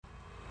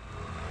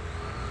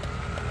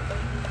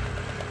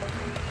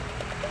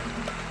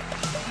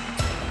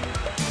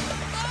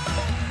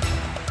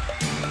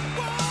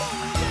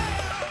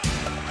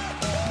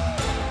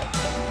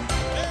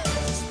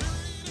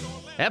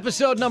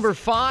Episode number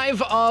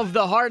 5 of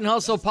the Heart and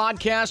Hustle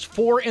podcast.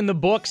 4 in the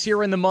books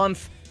here in the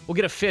month. We'll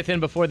get a 5th in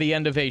before the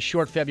end of a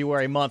short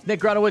February month.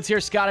 Nick Grunowitz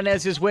here. Scott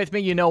Inez is with me.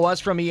 You know us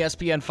from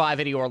ESPN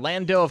 580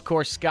 Orlando. Of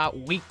course, Scott,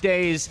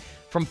 weekdays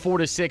from 4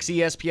 to 6,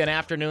 ESPN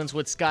afternoons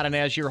with Scott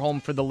Inez. You're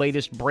home for the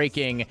latest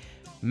breaking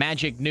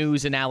Magic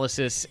news,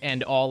 analysis,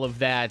 and all of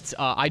that.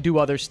 I do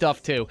other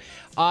stuff, too.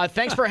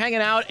 Thanks for hanging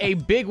out. A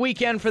big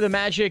weekend for the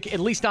Magic, at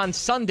least on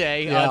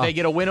Sunday. They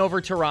get a win over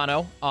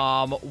Toronto.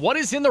 What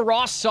is in the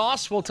Ross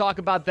sauce? We'll talk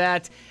about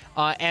that,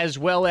 as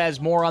well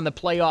as more on the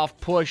playoff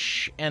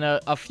push and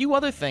a few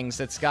other things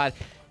that Scott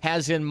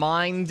has in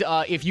mind.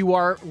 If you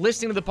are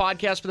listening to the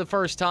podcast for the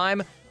first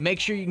time,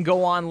 make sure you can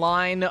go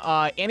online.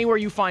 Anywhere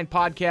you find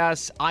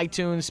podcasts,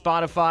 iTunes,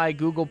 Spotify,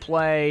 Google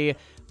Play,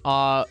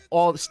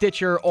 all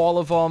Stitcher, all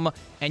of them,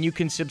 and you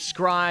can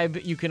subscribe.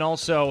 You can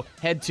also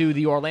head to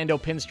the Orlando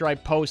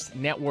Pinstripe Post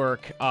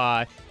Network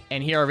and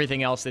hear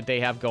everything else that they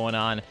have going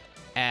on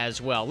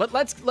as well.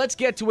 Let's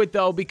get to it,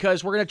 though,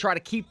 because we're going to try to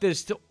keep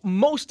this to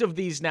most of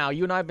these now.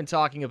 You and I have been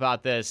talking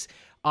about this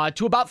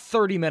to about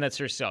 30 minutes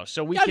or so.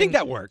 So I think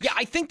that works. Yeah,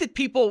 I think that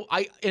people,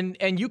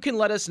 and you can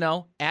let us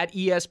know at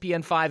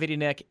ESPN 580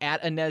 Nick,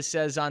 at Inez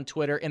Says on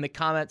Twitter, in the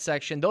comment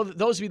section.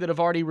 Those of you that have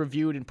already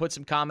reviewed and put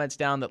some comments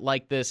down that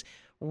like this,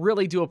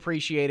 really do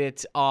appreciate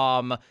it.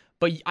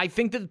 But I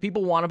think that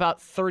people want about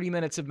 30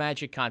 minutes of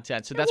Magic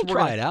content. So that's we'll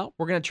try it out.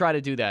 We're going to try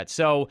to do that.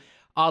 So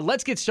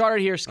let's get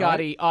started here,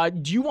 Scotty.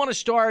 Right. Do you want to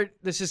start?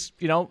 This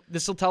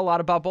will tell a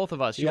lot about both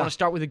of us. You want to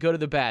start with the good or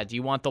the bad? Do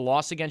you want the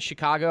loss against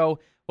Chicago?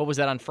 What was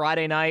that on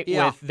Friday night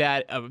with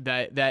that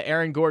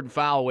Aaron Gordon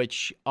foul,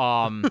 which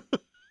I'm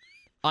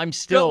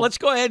still. Let's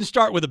go ahead and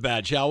start with the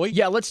bad, shall we?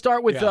 Yeah, let's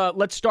start with that.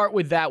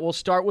 We'll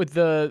start with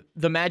the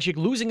Magic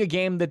losing a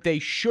game that they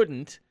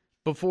shouldn't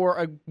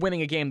before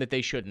winning a game that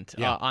they shouldn't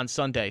on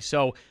Sunday.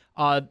 So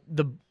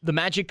the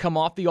Magic come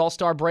off the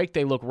All-Star break.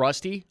 They look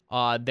rusty.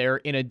 They're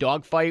in a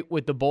dogfight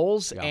with the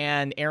Bulls,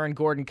 and Aaron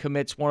Gordon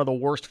commits one of the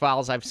worst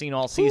fouls I've seen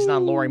all season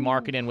on Lauri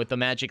Markkanen, with the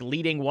Magic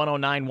leading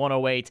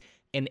 109-108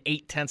 and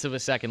 0.8 of a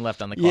second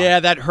left on the clock.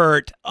 Yeah, that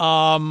hurt.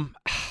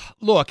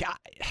 Look,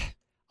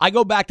 I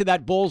go back to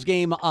that Bulls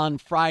game on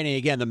Friday.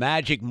 Again, the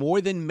Magic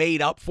more than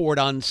made up for it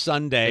on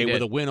Sunday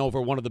with a win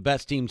over one of the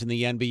best teams in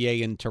the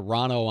NBA in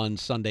Toronto on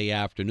Sunday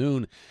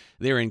afternoon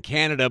there in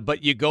Canada.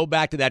 But you go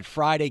back to that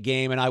Friday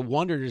game, and I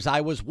wondered as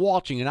I was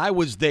watching, and I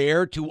was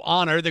there to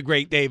honor the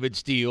great David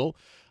Steele,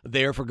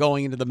 there for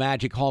going into the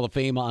Magic Hall of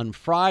Fame on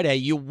Friday.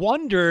 You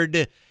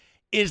wondered,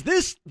 is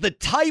this the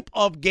type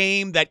of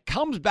game that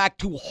comes back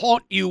to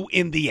haunt you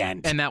in the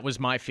end? And that was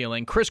my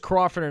feeling. Chris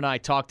Crawford and I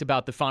talked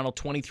about the final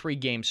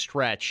 23-game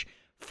stretch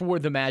for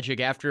the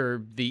Magic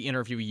after the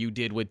interview you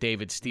did with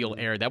David Steele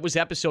aired. That was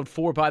episode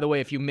 4, by the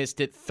way, if you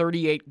missed it.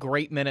 38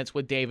 great minutes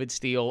with David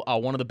Steele.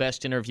 One of the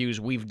best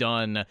interviews we've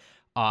done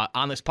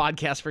on this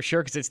podcast for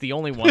sure, because it's the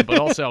only one, but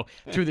also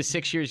through the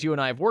 6 years you and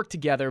I have worked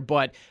together.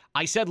 But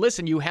I said,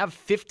 listen, you have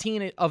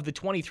 15 of the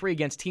 23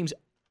 against teams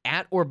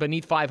at or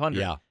beneath 500.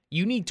 Yeah.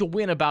 You need to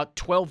win about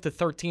 12 to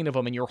 13 of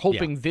them, and you're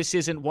hoping this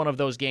isn't one of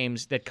those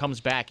games that comes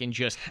back and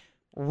just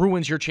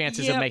ruins your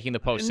chances of making the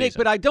postseason. Nick,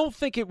 but I don't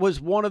think it was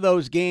one of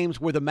those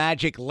games where the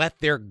Magic let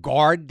their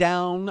guard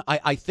down.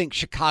 I think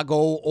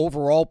Chicago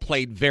overall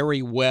played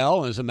very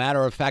well. As a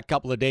matter of fact, a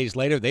couple of days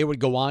later, they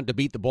would go on to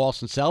beat the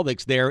Boston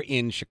Celtics there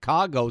in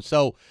Chicago.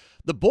 So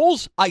the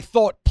Bulls, I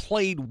thought,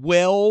 played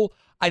well.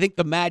 I think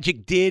the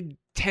Magic did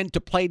tend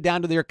to play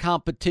down to their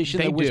competition.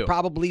 There was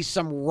probably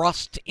some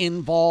rust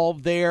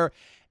involved there.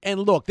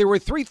 And look, there were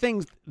 3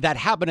 things that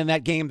happened in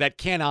that game that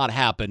cannot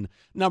happen.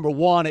 Number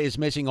 1 is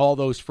missing all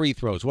those free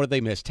throws. What did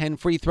they miss? 10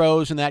 free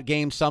throws in that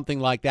game, something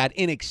like that.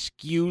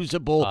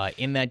 Inexcusable.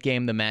 In that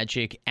game, the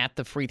Magic at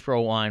the free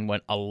throw line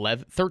went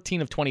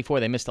 13 of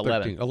 24. They missed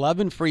 11.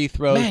 11 free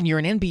throws. Man, you're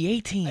an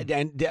NBA team.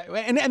 And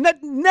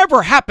that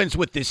never happens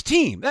with this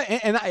team.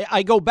 And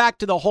I go back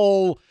to the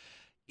whole...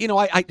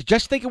 I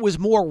just think it was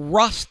more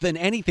rust than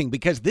anything,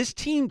 because this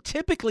team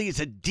typically is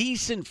a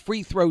decent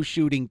free throw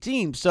shooting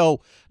team.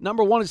 So,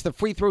 number 1 is the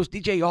free throws.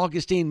 DJ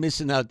Augustin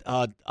missing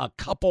a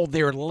couple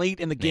there late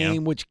in the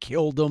game, which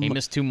killed him. He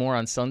missed 2 more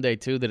on Sunday,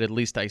 too, that at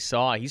least I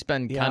saw. He's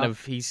been kind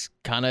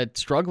of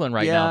struggling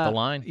right now at the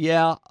line.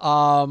 Yeah.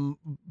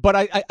 But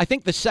I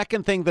think the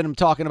second thing that I'm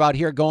talking about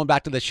here, going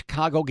back to the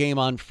Chicago game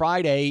on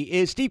Friday,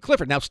 is Steve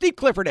Clifford. Now, Steve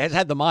Clifford has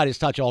had the Midas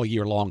touch all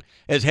year long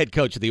as head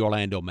coach of the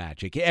Orlando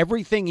Magic.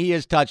 Everything he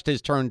has touched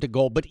has turned to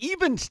gold. But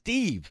even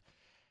Steve,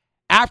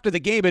 after the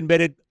game,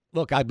 admitted,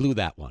 look, I blew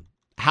that one.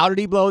 How did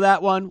he blow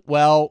that one?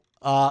 Well,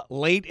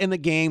 late in the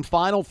game,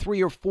 final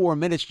 3 or 4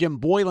 minutes, Jim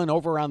Boylan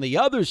over on the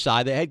other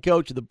side, the head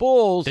coach of the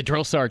Bulls. The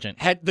drill sergeant.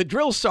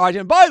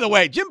 By the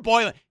way, Jim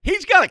Boylan,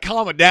 he's got to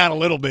calm it down a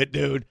little bit,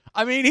 dude.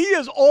 I mean, he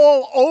is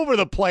all over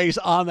the place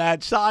on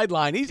that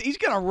sideline. He's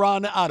going to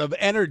run out of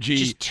energy.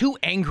 Just 2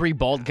 angry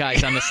bald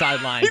guys on the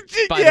sideline,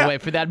 by the way,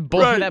 for that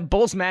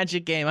Bulls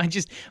Magic game.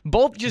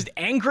 Both just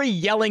angry,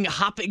 yelling,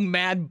 hopping,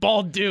 mad,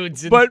 bald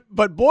dudes. But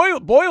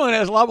Boylan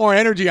has a lot more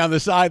energy on the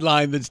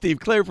sideline than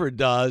Steve Clifford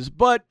does.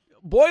 But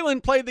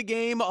Boylen played the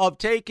game of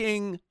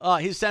taking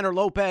his center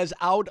Lopez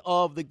out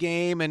of the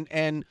game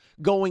and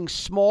going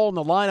small in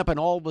the lineup, and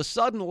all of a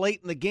sudden,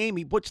 late in the game,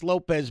 he puts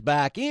Lopez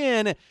back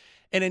in,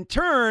 and in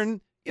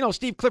turn,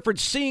 Steve Clifford,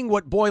 seeing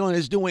what Boylen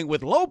is doing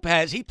with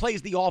Lopez, he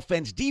plays the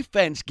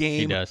offense-defense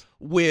game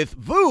with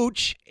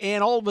Vooch,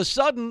 and all of a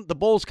sudden, the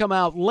Bulls come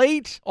out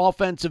late,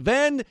 offensive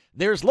end,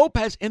 there's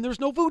Lopez, and there's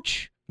no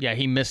Vooch. Yeah,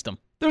 he missed him.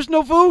 There's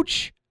no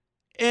Vooch.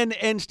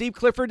 And Steve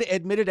Clifford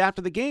admitted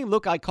after the game,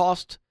 look, I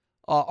cost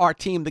our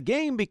team the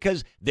game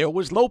because there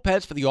was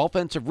Lopez for the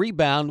offensive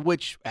rebound,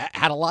 which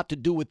had a lot to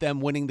do with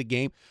them winning the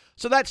game.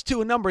 So that's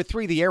 2. And number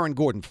 3, the Aaron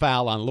Gordon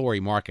foul on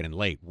Lauri Markkanen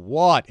late.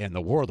 What in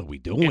the world are we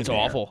doing? It's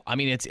awful. I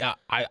mean, it's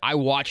I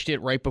watched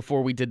it right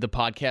before we did the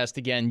podcast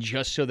again,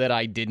 just so that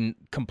I didn't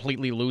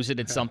completely lose it.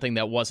 It's something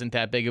that wasn't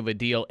that big of a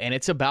deal, and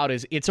it's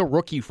a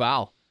rookie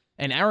foul.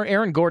 And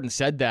Aaron Gordon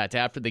said that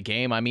after the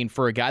game. I mean,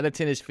 for a guy that's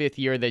in his 5th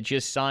year that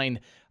just signed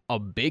a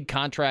big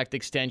contract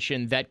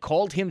extension, that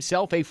called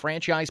himself a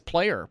franchise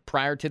player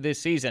prior to this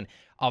season.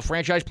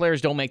 Franchise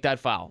players don't make that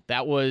foul.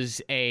 That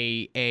was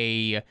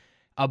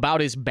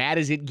about as bad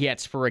as it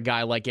gets for a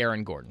guy like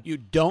Aaron Gordon. You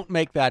don't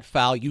make that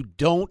foul. You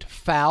don't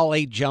foul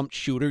a jump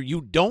shooter.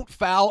 You don't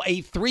foul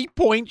a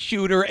 3-point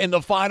shooter in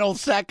the final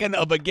second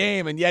of a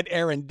game, and yet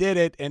Aaron did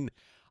it. And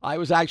I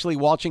was actually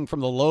watching from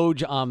the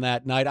Loge on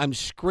that night. I'm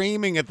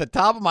screaming at the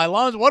top of my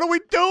lungs, what are we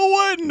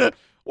doing?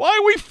 Why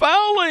are we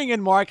fouling?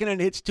 And Markkanen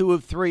hits 2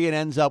 of 3 and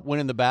ends up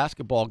winning the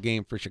basketball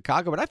game for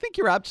Chicago. But I think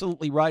you're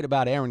absolutely right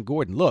about Aaron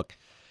Gordon. Look,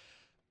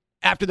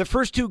 after the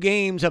first 2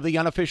 games of the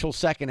unofficial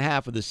second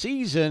half of the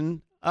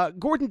season,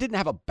 Gordon didn't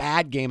have a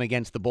bad game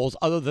against the Bulls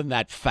other than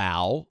that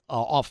foul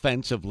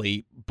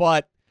offensively.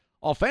 But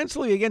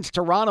offensively against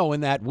Toronto in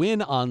that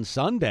win on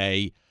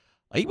Sunday,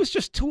 he was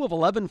just 2 of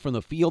 11 from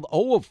the field,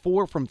 0 of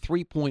 4 from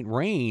three-point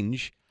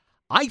range.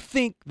 I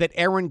think that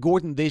Aaron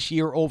Gordon this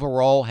year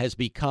overall has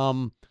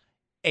become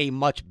a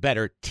much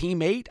better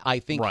teammate. I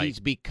think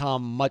he's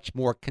become much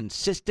more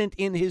consistent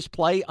in his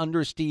play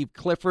under Steve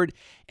Clifford,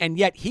 and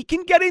yet he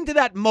can get into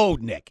that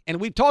mode, Nick.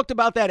 And we've talked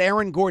about that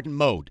Aaron Gordon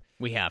mode.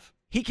 We have.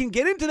 He can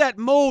get into that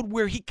mode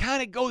where he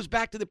kind of goes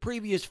back to the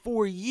previous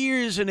 4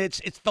 years, and it's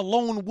the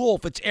lone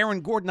wolf. It's Aaron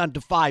Gordon under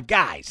 5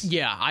 guys.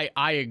 Yeah,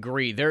 I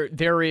agree.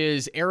 There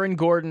is Aaron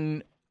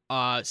Gordon,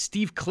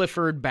 Steve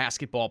Clifford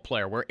basketball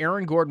player, where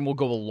Aaron Gordon will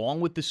go along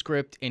with the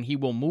script and he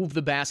will move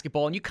the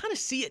basketball. And you kind of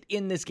see it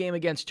in this game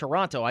against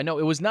Toronto. I know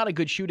it was not a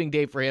good shooting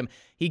day for him.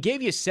 He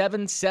gave you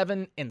 7,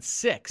 7, and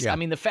 6. Yeah. I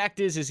mean, the fact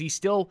is he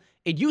still,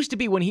 it used to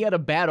be when he had a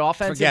bad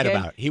offensive game, forget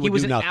about it. He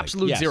was an nothing.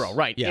 Absolute zero.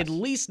 Right. Yes. At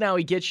least now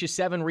he gets you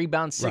 7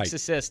 rebounds, 6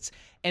 assists.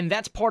 And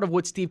that's part of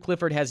what Steve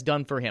Clifford has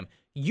done for him.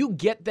 You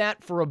get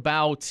that for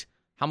about,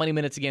 how many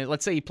minutes again?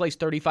 Let's say he plays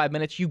 35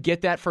 minutes. You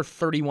get that for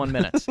 31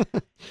 minutes.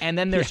 And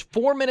then there's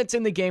 4 minutes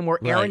in the game where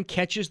Aaron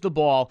catches the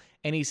ball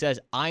and he says,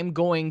 I'm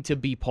going to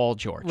be Paul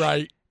George.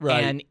 Right.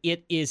 And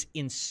it is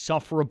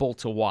insufferable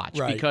to watch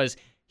because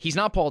he's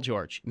not Paul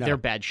George. No. They're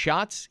bad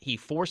shots. He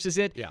forces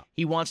it. Yeah.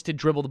 He wants to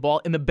dribble the ball.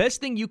 And the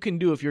best thing you can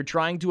do if you're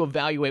trying to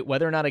evaluate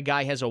whether or not a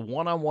guy has a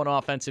one-on-one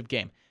offensive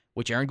game,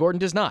 which Aaron Gordon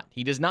does not.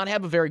 He does not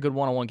have a very good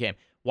one-on-one game.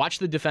 Watch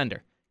the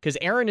defender. Because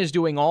Aaron is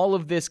doing all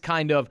of this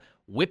kind of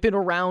whip it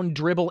around,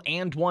 dribble,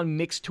 and one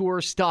mix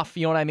tour stuff,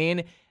 you know what I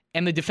mean?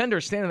 And the defender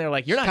is standing there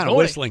like, you're not going.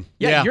 Whistling.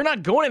 Yeah, you're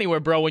not going anywhere,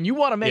 bro. When you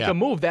want to make a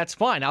move, that's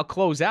fine. I'll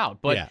close out.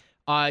 But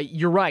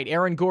you're right.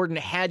 Aaron Gordon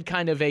had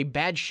kind of a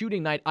bad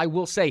shooting night. I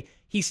will say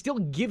he still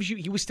gives you,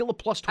 he was still a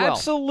plus 12.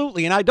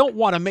 Absolutely. And I don't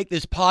want to make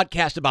this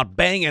podcast about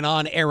banging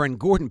on Aaron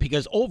Gordon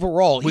because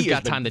overall he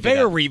has been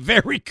very,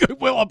 very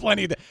good. Well,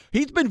 plenty of that.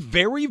 He's been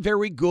very,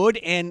 very good.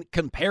 And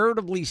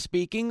comparatively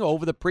speaking,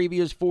 over the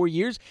previous 4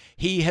 years,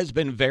 he has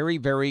been very,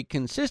 very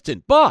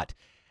consistent. But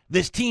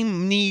this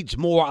team needs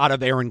more out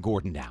of Aaron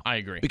Gordon now. I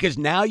agree. Because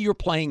now you're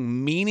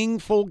playing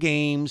meaningful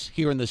games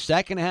here in the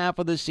second half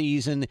of the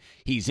season.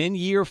 He's in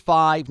year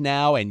 5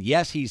 now, and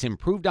yes, he's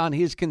improved on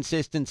his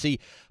consistency,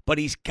 but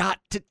he's got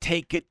to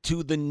take it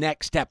to the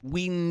next step.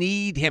 We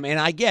need him, and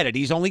I get it.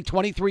 He's only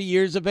 23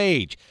 years of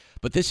age,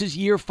 but this is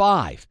year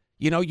 5.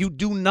 You know, you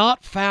do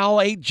not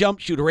foul a jump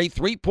shooter, a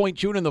three-point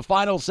shooter in the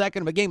final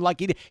second of a game like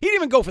he did. He didn't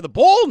even go for the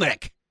ball,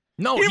 Nick.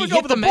 No, he didn't even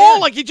go for the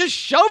ball like he just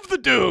shoved the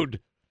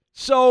dude.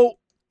 So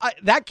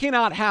that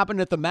cannot happen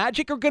if the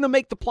Magic are going to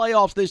make the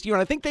playoffs this year,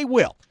 and I think they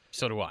will.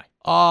 So do I.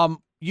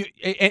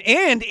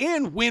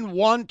 And win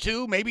 1,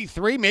 2, maybe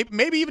 3,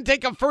 maybe even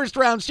take a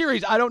first-round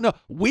series. I don't know.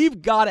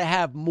 We've got to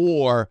have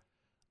more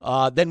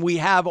than we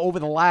have over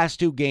the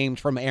last 2 games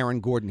from Aaron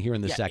Gordon here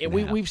in the second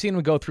half. We've seen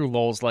him go through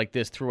lulls like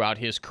this throughout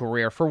his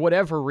career. For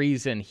whatever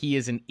reason, he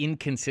is an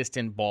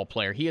inconsistent ball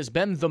player. He has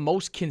been the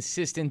most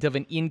consistent of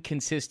an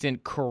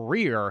inconsistent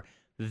career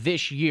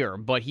this year,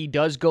 but he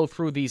does go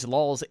through these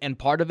lulls, and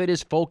part of it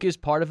is focus,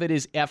 part of it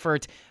is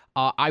effort.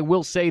 I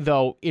will say,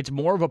 though, it's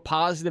more of a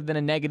positive than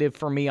a negative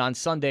for me on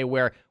Sunday,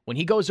 where when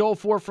he goes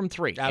 0-4 from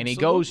 3, and he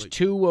goes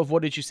 2 of,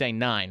 what did you say,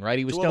 9, right?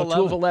 He was still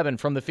 2 of 11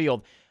 from the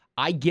field.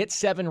 I get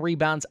 7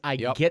 rebounds. I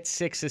get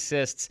 6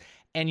 assists.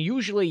 and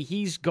usually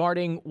he's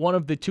guarding one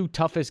of the two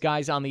toughest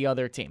guys on the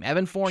other team.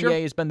 Evan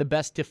Fournier has been the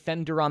best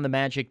defender on the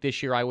Magic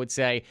this year, I would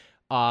say.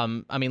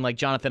 Like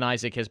Jonathan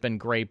Isaac has been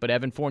great, but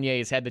Evan Fournier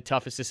has had the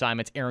toughest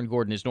assignments. Aaron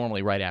Gordon is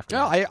normally right after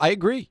him. I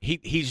agree.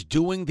 He's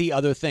doing the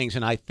other things,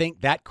 and I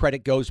think that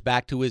credit goes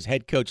back to his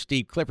head coach,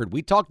 Steve Clifford.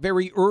 We talked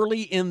very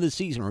early in the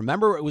season.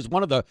 Remember, it was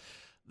one of the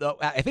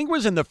I think it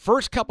was in the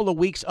first couple of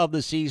weeks of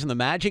the season, the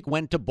Magic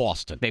went to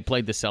Boston. They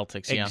played the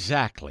Celtics, yeah.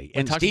 Exactly.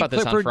 We talked about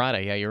this on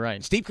Friday. Yeah, you're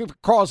right. Steve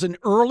Clifford calls an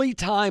early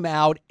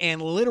timeout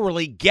and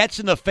literally gets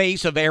in the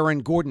face of Aaron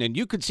Gordon, and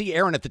you could see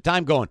Aaron at the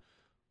time going,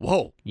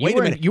 whoa, wait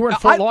a minute. You were in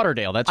Fort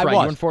Lauderdale. That's right. You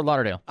were in Fort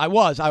Lauderdale. I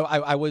was.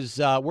 I was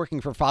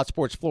working for Fox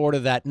Sports Florida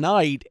that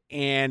night,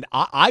 and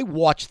I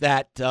watched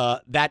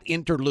that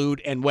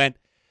interlude and went,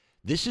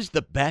 this is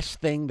the best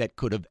thing that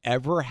could have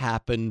ever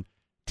happened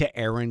to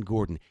Aaron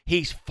Gordon.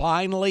 He's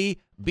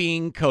finally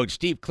being coached.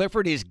 Steve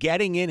Clifford is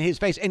getting in his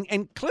face.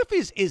 And Cliff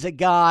is a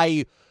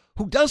guy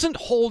who doesn't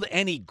hold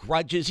any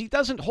grudges. He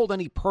doesn't hold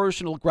any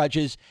personal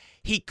grudges.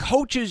 He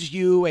coaches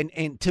you,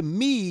 and to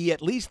me,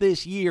 at least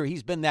this year,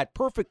 he's been that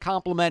perfect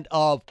complement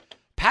of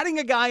patting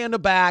a guy on the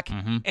back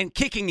and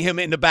kicking him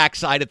in the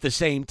backside at the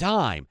same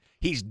time.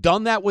 He's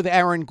done that with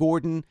Aaron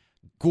Gordon.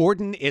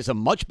 Gordon is a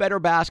much better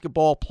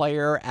basketball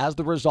player as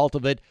the result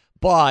of it,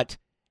 but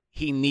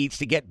he needs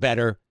to get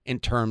better in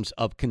terms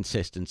of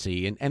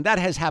consistency, and that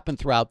has happened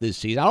throughout this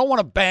season. I don't want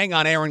to bang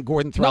on Aaron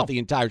Gordon throughout the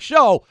entire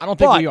show. I don't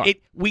think we are.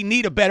 We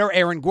need a better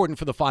Aaron Gordon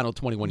for the final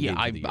 21 games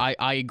of the year.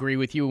 I agree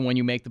with you. When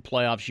you make the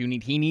playoffs,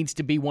 he needs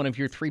to be one of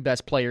your three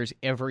best players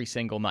every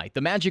single night.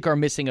 The Magic are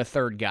missing a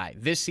third guy.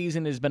 This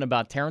season has been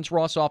about Terrence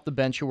Ross off the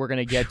bench, who we're going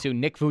to get to,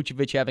 Nick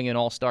Vucevic having an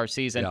all-star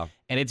season,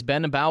 and it's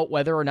been about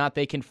whether or not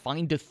they can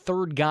find a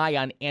third guy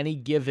on any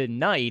given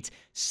night.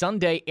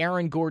 Sunday,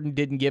 Aaron Gordon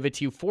didn't give it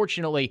to you.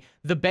 Fortunately,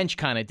 the bench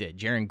kind of did.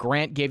 Jaren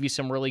Grant gave you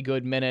some really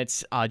good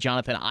minutes.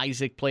 Jonathan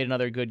Isaac played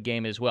another good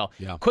game as well.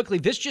 Yeah. Quickly,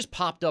 this just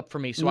popped up for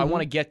me, so I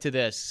want to get to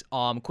this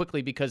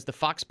quickly because the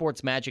Fox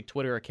Sports Magic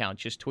Twitter account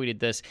just tweeted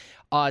this.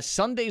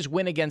 Sunday's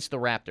win against the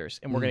Raptors,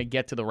 and we're going to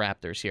get to the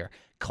Raptors here,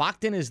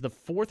 clocked in as the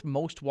fourth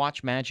most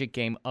watched Magic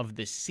game of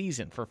the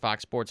season for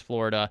Fox Sports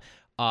Florida.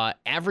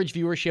 Average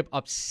viewership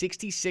up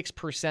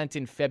 66%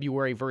 in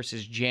February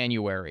versus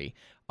January.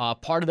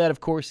 Part of that, of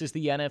course, is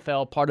the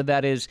NFL. Part of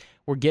that is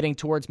we're getting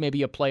towards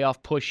maybe a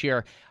playoff push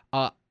here.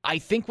 I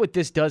think what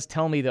this does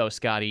tell me, though,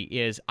 Scotty,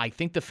 is I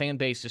think the fan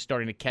base is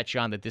starting to catch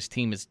on that this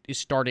team is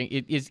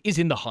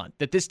in the hunt,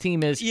 that this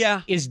team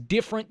is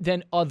different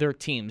than other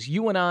teams.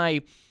 You and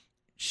I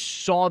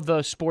saw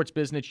the Sports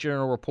Business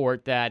Journal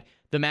report that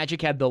the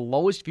Magic had the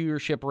lowest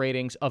viewership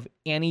ratings of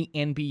any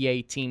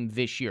NBA team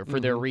this year for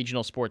their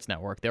regional sports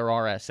network, their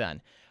RSN.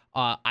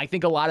 I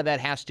think a lot of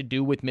that has to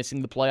do with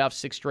missing the playoffs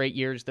 6 straight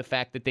years, the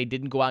fact that they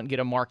didn't go out and get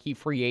a marquee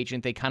free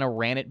agent. They kind of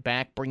ran it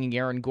back, bringing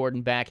Aaron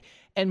Gordon back.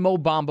 And Mo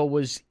Bamba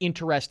was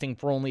interesting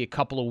for only a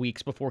couple of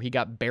weeks before he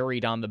got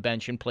buried on the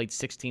bench and played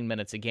 16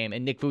 minutes a game.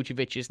 And Nick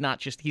Vucevic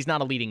is he's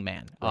not a leading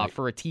man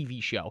for a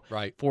TV show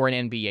for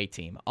an NBA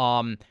team.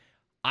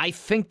 I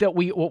think that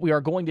what we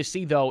are going to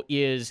see, though,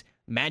 is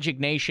Magic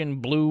Nation,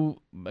 blue,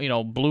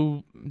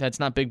 that's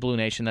not Big Blue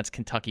Nation, that's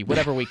Kentucky,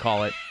 whatever we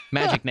call it,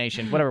 Magic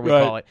Nation, whatever we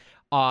call it.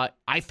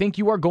 I think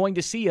you are going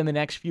to see in the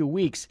next few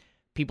weeks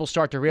people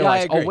start to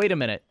realize, wait a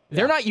minute,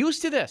 they're not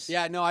used to this.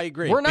 Yeah, no, I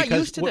agree. We're not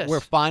used to this. We're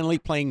finally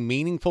playing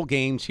meaningful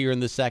games here in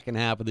the second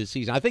half of the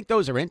season. I think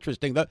those are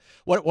interesting.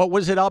 What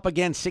was it up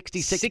again?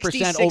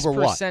 66% over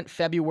what? 66%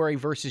 February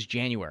versus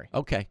January.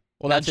 Okay.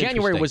 Well, that's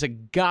January was a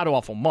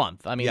god-awful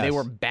month. I mean, they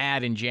were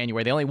bad in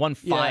January. They only won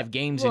 5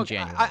 games in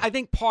January. I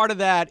think part of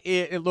that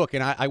is,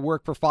 and I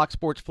work for Fox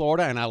Sports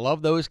Florida, and I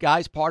love those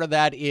guys. Part of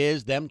that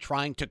is them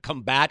trying to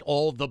combat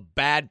all the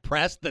bad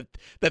press that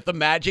the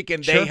Magic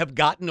and they have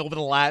gotten over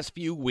the last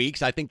few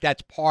weeks. I think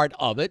that's part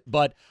of it,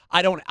 but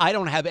I don't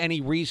have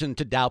any reason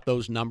to doubt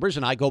those numbers,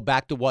 and I go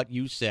back to what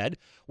you said.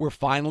 We're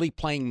finally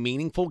playing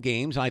meaningful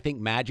games, and I think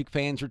Magic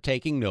fans are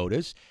taking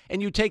notice.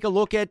 And you take a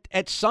look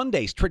at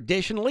Sundays.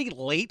 Traditionally,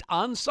 late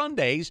on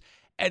Sundays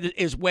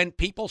is when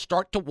people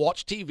start to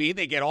watch TV.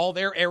 They get all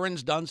their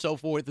errands done, so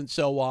forth and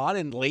so on.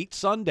 And late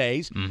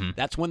Sundays,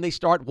 that's when they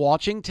start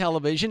watching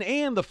television.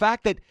 And the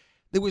fact that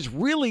there was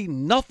really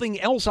nothing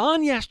else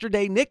on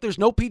yesterday, Nick. There's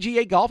no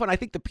PGA golf, and I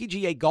think the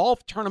PGA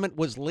golf tournament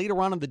was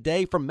later on in the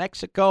day from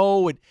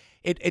Mexico.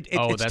 It's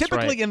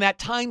typically in that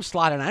time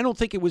slot, and I don't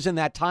think it was in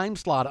that time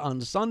slot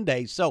on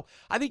Sunday. So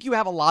I think you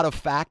have a lot of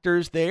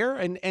factors there,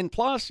 and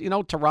plus,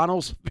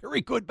 Toronto's a very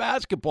good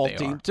basketball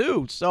team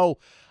too. So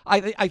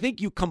I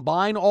think you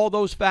combine all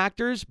those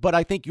factors, but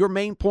I think your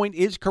main point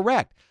is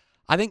correct.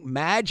 I think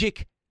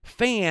Magic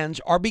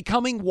fans are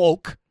becoming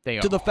woke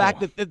to the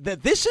fact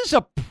that this is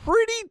a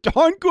pretty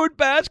darn good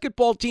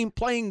basketball team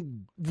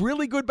playing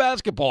really good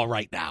basketball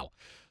right now.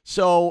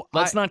 So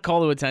let's not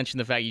call to attention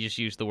the fact you just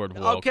used the word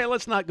woke. Okay,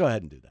 let's not go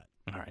ahead and do that.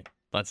 All right,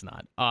 let's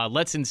not.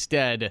 Let's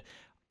instead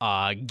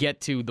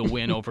get to the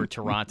win over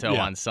Toronto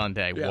on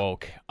Sunday. Yeah.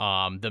 Woke.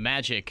 The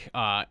Magic,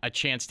 a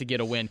chance to get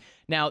a win.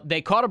 Now,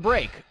 they caught a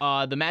break.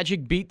 The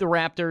Magic beat the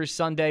Raptors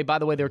Sunday. By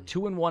the way, they're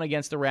 2-1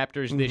 against the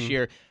Raptors this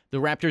year. The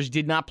Raptors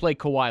did not play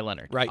Kawhi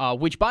Leonard. Right.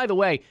 Which, by the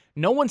way,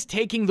 no one's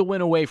taking the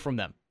win away from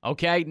them.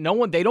 Okay?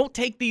 They don't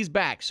take these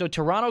back. So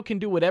Toronto can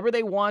do whatever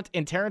they want,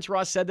 and Terrence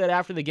Ross said that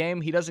after the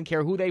game. He doesn't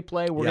care who they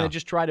play. We're going to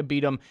just try to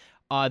beat them.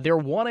 They're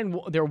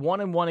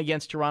 1-1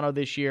 against Toronto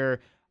this year.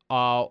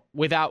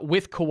 With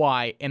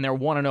Kawhi, and they're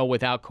 1-0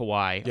 without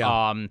Kawhi.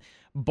 Yeah.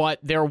 But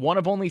they're one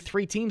of only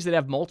 3 teams that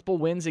have multiple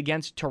wins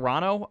against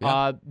Toronto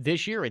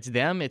this year. It's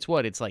them. It's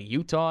what? It's like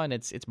Utah, and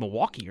it's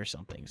Milwaukee or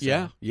something.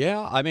 So.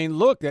 Yeah. I mean,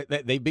 look,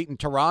 they've beaten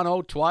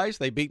Toronto twice.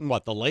 They've beaten,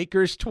 the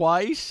Lakers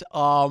twice.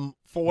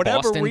 For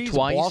whatever Boston reason,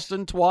 twice.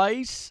 Boston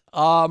twice.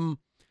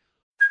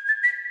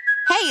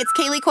 Hey, it's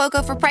Kaylee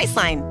Cuoco for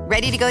Priceline.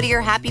 Ready to go to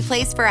your happy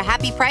place for a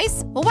happy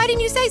price? Well, why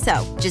didn't you say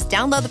so? Just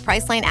download the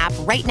Priceline app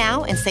right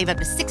now and save up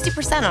to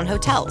 60% on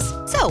hotels.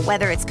 So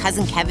whether it's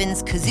Cousin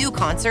Kevin's Kazoo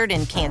Concert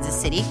in Kansas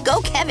City,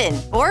 go Kevin,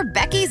 or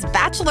Becky's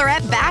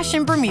Bachelorette Bash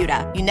in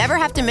Bermuda, you never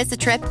have to miss a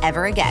trip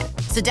ever again.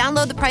 So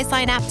download the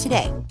Priceline app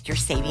today. Your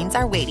savings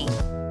are waiting.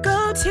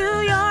 Go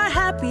to your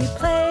happy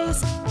place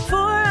for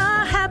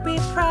a happy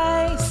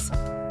price.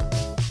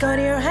 Go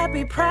to your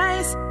happy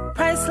price,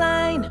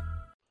 Priceline.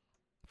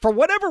 For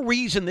whatever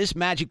reason, this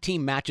Magic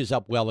team matches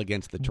up well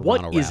against the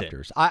Toronto What is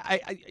Raptors.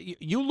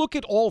 You look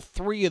at all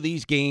 3 of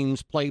these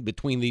games played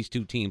between these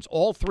 2 teams.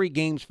 All 3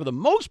 games, for the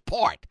most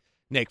part,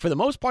 Nick,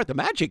 the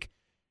Magic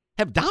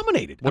have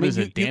dominated. What is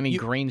it? Danny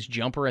Green's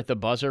jumper at the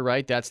buzzer,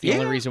 right? That's the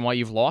only reason why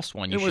you've lost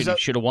one. You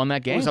should have won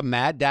that game. It was a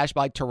mad dash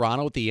by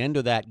Toronto at the end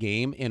of that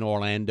game in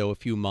Orlando a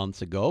few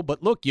months ago.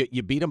 But look,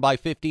 you beat them by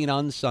 15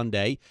 on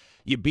Sunday.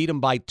 You beat them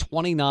by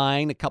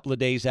 29 a couple of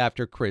days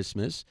after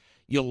Christmas.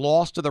 You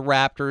lost to the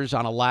Raptors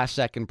on a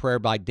last-second prayer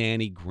by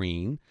Danny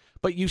Green.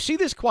 But you see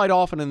this quite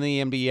often in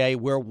the NBA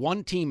where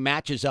one team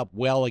matches up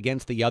well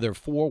against the other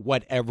for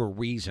whatever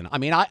reason. I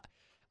mean,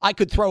 I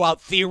could throw out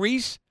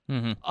theories.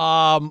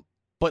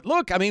 But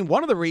look, I mean,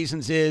 one of the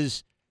reasons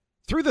is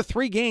through the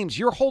 3 games,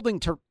 you're holding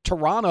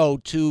Toronto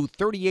to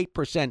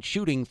 38%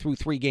 shooting through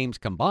 3 games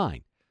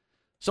combined.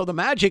 So the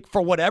Magic,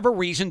 for whatever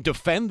reason,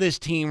 defend this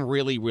team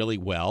really, really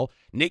well.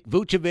 Nick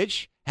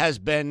Vucevic has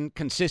been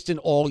consistent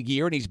all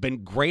year, and he's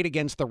been great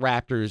against the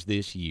Raptors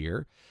this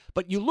year.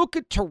 But you look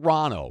at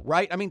Toronto,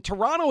 right? I mean,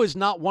 Toronto is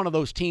not one of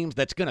those teams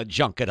that's going to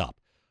junk it up.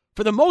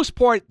 For the most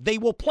part, they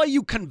will play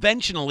you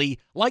conventionally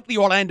like the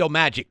Orlando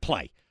Magic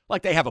play.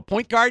 Like they have a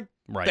point guard,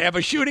 they have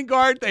a shooting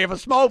guard, they have a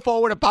small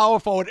forward, a power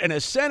forward, and a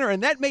center,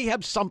 and that may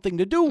have something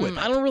to do with it.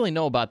 I don't really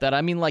know about that.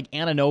 I mean, like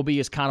Anunoby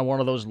is kind of one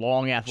of those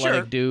long,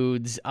 athletic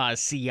dudes.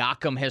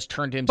 Siakam has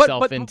turned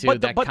himself into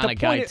that kind of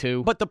guy,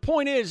 too. But the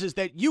point is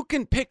that you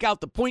can pick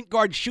out the point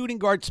guard, shooting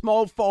guard,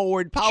 small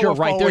forward, power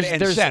forward,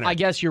 and center. I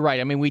guess you're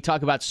right. I mean, we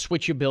talk about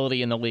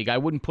switchability in the league. I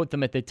wouldn't put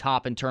them at the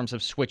top in terms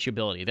of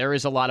switchability. There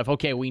is a lot of,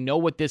 okay, we know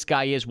what this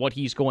guy is, what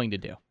he's going to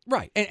do.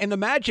 Right. And the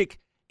Magic,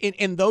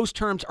 in those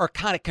terms, are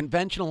kind of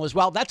conventional as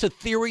well. That's a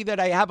theory that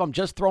I have. I'm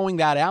just throwing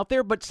that out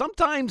there. But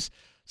sometimes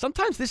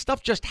this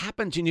stuff just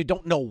happens and you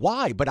don't know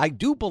why. But I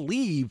do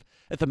believe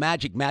that the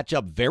Magic match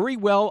up very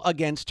well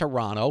against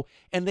Toronto,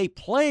 and they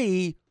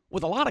play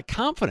with a lot of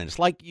confidence.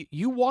 Like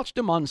you watched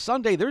them on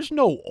Sunday. There's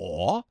no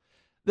awe.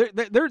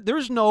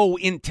 There's no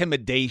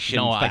intimidation.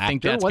 No, factor I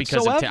think that's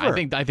whatsoever.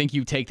 because I think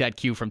you take that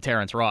cue from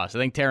Terrence Ross. I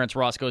think Terrence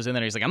Ross goes in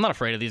there. He's like, I'm not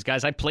afraid of these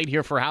guys. I played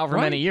here for however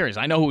many years.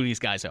 I know who these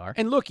guys are.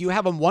 And look, you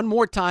have them one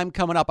more time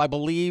coming up, I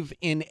believe,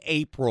 in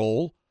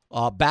April,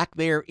 back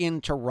there in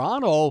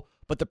Toronto.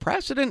 But the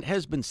precedent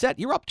has been set.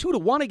 You're up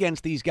 2-1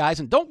 against these guys,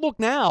 and don't look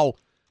now,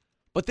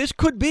 but this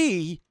could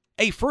be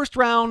a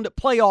first-round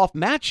playoff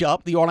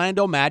matchup, the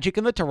Orlando Magic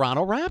and the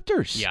Toronto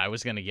Raptors. Yeah, I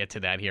was going to get to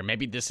that here.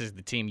 Maybe this is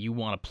the team you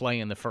want to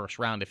play in the first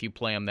round if you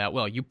play them that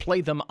well. You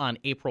play them on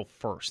April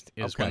 1st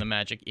is when the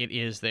Magic, it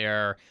is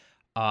their,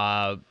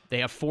 they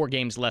have 4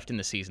 games left in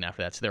the season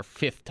after that, so their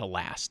 5th to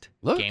last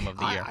game of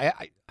the year.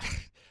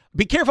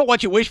 Be careful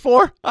what you wish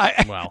for,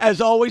 as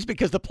always,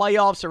 because the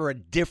playoffs are a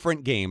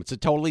different game. It's a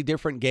totally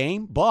different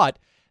game, but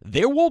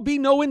there will be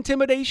no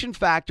intimidation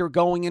factor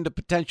going into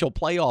potential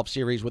playoff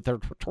series with the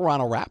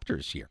Toronto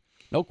Raptors here.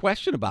 No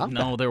question about that.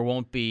 No, there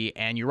won't be.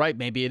 And you're right.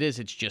 Maybe it is.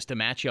 It's just a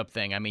matchup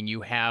thing. I mean,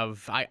 you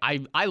have.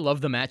 I love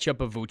the matchup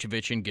of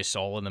Vucevic and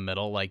Gasol in the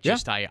middle. Like,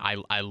 just I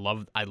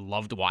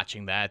loved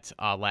watching that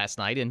last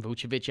night. And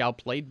Vucevic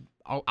outplayed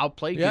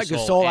Gasol. Yeah,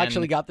 Gasol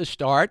actually got the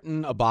start,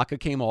 and Ibaka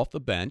came off the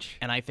bench.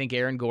 And I think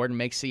Aaron Gordon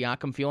makes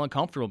Siakam feel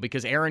uncomfortable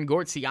because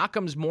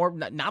Siakam's more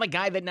not a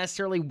guy that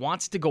necessarily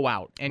wants to go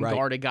out and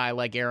guard a guy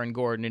like Aaron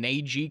Gordon. And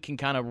AG can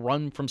kind of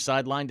run from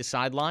sideline to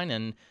sideline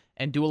and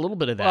do a little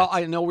bit of that. Well,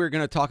 I know we're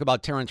going to talk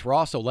about Terrence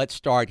Ross, so let's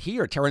start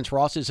here. Terrence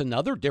Ross is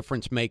another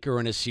difference maker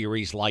in a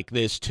series like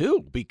this,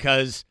 too,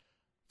 because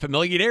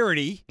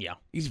familiarity. Yeah.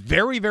 He's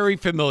very, very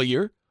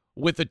familiar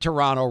with the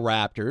Toronto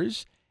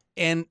Raptors.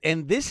 And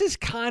this is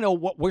kind of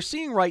what we're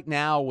seeing right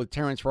now with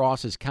Terrence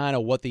Ross is kind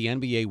of what the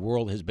NBA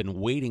world has been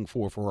waiting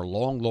for a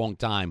long, long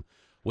time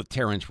with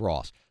Terrence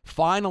Ross.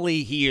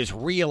 Finally, he is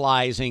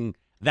realizing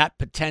that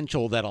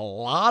potential that a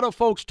lot of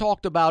folks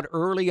talked about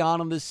early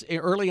on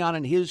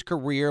in his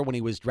career when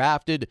he was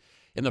drafted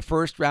in the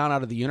first round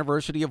out of the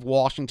University of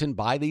Washington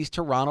by these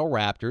Toronto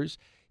Raptors.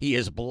 He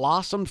has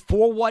blossomed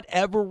for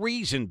whatever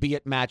reason, be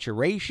it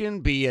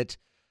maturation, be it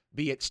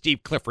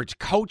Steve Clifford's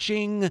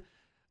coaching,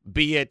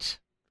 be it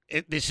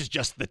this is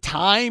just the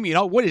time.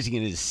 What is he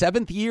in his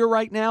 7th year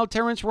right now,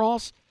 Terrence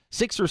Ross?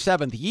 6th or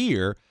 7th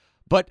year.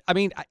 But, I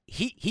mean,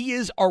 he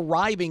is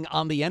arriving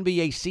on the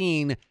NBA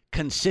scene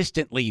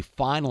consistently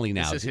finally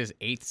now. This is his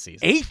 8th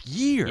season. 8th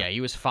year. Yeah,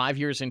 he was 5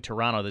 years in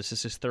Toronto. This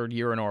is his 3rd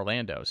year in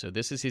Orlando. So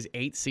this is his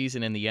 8th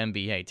season in the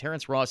NBA.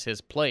 Terrence Ross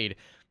has played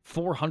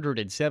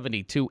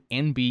 472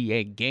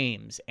 NBA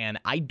games, and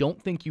I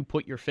don't think you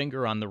put your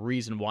finger on the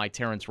reason why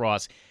Terrence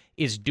Ross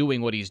is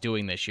doing what he's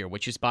doing this year,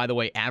 which is, by the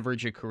way,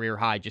 average a career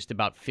high, just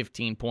about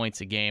 15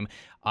 points a game.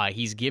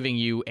 He's giving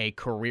you a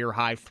career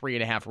high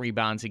 3.5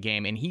 rebounds a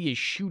game, and he is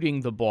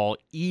shooting the ball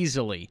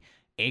easily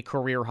a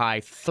career high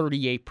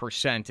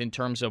 38% in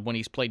terms of when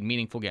he's played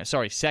meaningful games.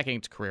 Sorry,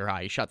 second career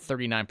high. He shot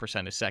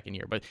 39% his second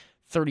year, but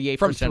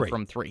 38%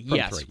 from three.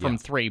 From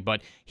three,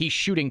 but he's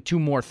shooting 2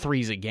 more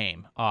threes a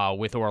game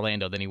with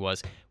Orlando than he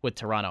was with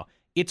Toronto.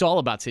 It's all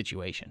about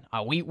situation.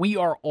 We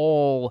are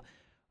all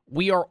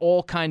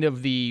kind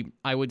of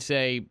I would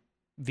say,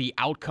 the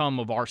outcome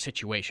of our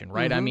situation,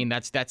 right? Mm-hmm. I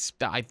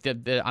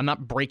mean, I'm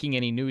not breaking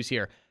any news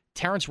here.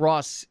 Terrence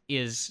Ross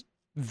is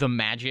the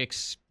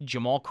Magic's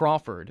Jamal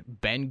Crawford,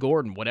 Ben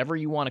Gordon, whatever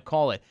you want to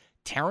call it.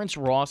 Terrence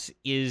Ross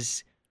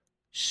is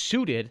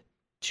suited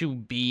to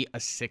be a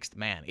 6th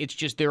man. It's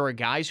just there are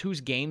guys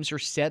whose games are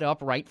set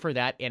up right for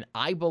that, and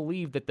I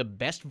believe that the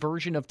best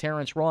version of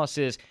Terrence Ross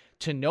is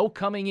to know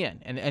coming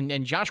in.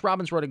 And Josh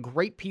Robbins wrote a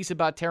great piece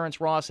about Terrence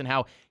Ross and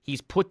how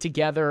he's put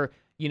together,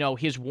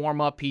 his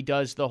warm-up. He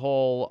does the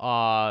whole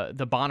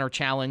the Bonner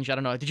Challenge. I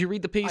don't know. Did you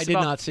read the piece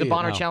about the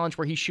Bonner Challenge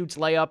where he shoots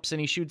layups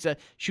and he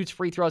shoots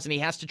free throws and he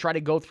has to try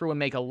to go through and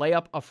make a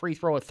layup, a free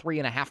throw, a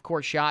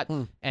 3.5-court shot,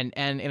 and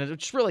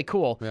it's really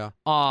cool. Yeah.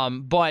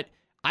 But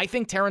I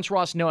think Terrence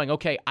Ross knowing,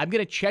 okay, I'm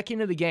going to check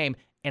into the game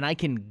and I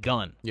can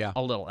gun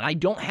a little. And I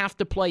don't have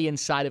to play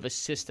inside of a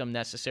system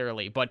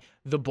necessarily, but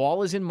the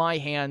ball is in my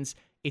hands.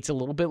 It's a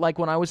little bit like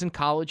when I was in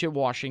college at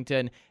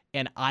Washington,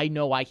 and I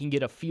know I can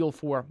get a feel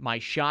for my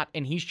shot,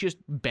 and he's just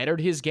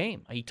bettered his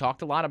game. He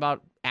talked a lot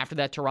about, after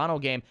that Toronto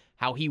game,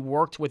 how he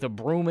worked with a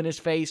broom in his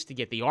face to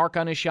get the arc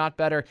on his shot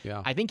better.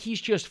 Yeah. I think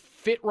he's just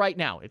fit right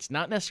now. It's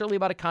not necessarily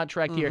about a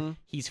contract here.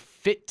 He's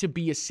fit to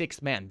be a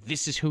 6th man.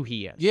 This is who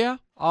he is. Yeah.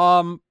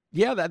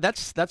 Yeah,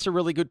 that's a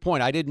really good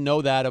point. I didn't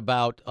know that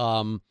about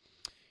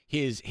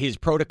his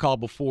protocol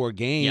before a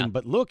game. Yeah.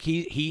 But look,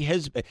 he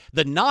has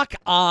the knock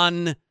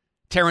on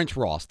Terrence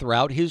Ross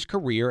throughout his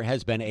career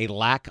has been a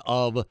lack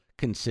of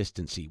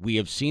consistency. We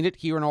have seen it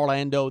here in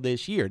Orlando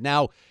this year.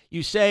 Now,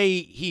 you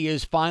say he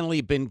has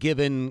finally been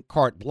given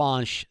carte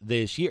blanche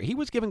this year. He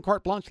was given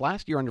carte blanche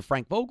last year under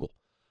Frank Vogel.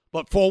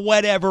 But for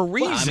whatever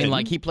reason,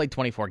 well, he played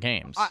 24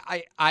 games.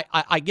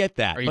 I get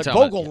that. But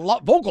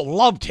Vogel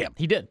loved him.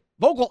 He did.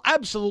 Vogel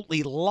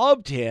absolutely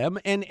loved him,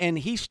 and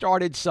he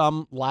started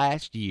some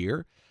last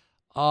year.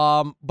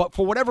 But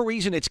for whatever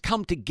reason, it's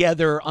come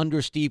together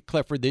under Steve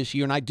Clifford this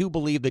year, and I do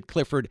believe that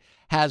Clifford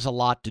has a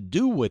lot to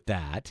do with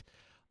that.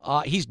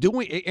 He's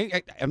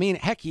doing, I mean,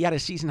 heck, he had a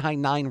season-high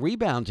 9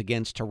 rebounds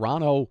against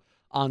Toronto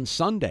on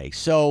Sunday.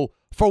 So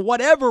for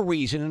whatever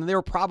reason, and there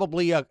are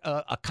probably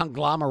a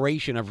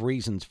conglomeration of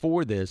reasons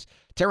for this,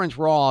 Terrence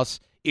Ross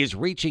is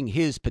reaching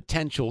his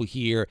potential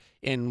here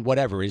in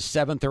whatever, his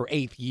 7th or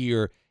 8th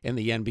year in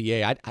the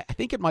NBA. I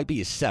think it might be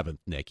his 7th,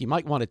 Nick. You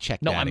might want to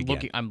check that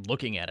again. I'm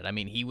looking at it. I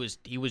mean, he was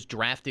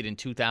drafted in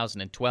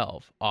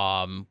 2012,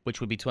 which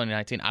would be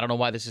 2019. I don't know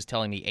why this is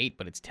telling me 8,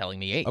 but it's telling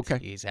me 8. Okay.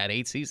 He's had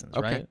 8 seasons,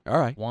 okay. Right? All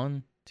right.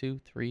 1,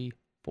 2, 3,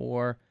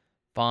 4,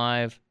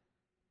 5,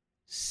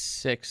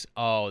 6.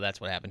 Oh, that's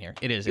what happened here.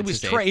 It is. He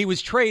was traded.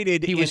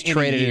 He was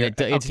traded.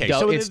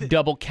 It's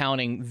double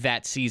counting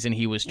that season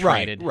he was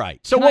traded.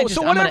 Right. So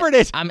whatever it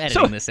is, I'm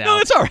editing this out. No,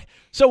 it's all right.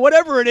 So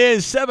whatever it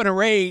is, 7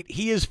 or 8,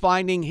 he is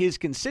finding his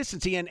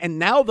consistency, and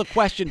now the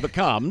question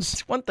becomes: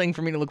 it's one thing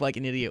for me to look like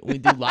an idiot when we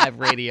do live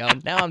radio.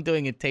 Now I'm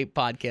doing a tape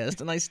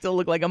podcast, and I still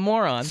look like a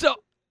moron.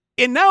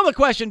 And now the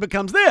question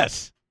becomes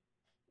this: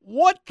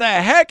 what the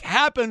heck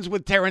happens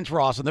with Terrence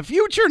Ross in the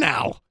future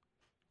now?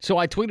 So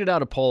I tweeted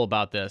out a poll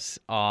about this,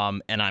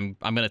 and I'm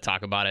going to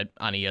talk about it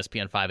on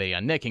ESPN 580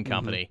 on Nick and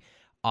Company.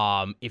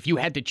 If you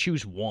had to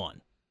choose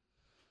one,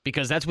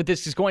 because that's what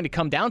this is going to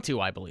come down to,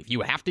 I believe.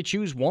 You have to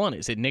choose one.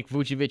 Is it Nick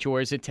Vucevic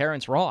or is it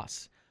Terrence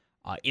Ross?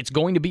 It's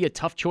going to be a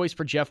tough choice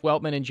for Jeff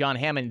Weltman and John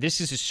Hammond.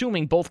 This is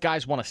assuming both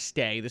guys want to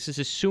stay. This is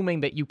assuming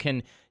that you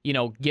can,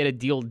 get a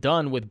deal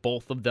done with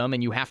both of them,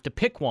 and you have to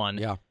pick one.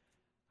 Yeah.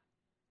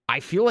 I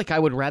feel like I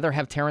would rather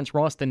have Terrence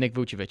Ross than Nick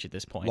Vucevic at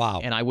this point.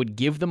 Wow. And I would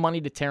give the money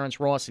to Terrence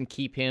Ross and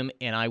keep him,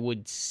 and I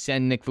would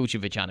send Nick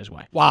Vucevic on his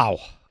way. Wow.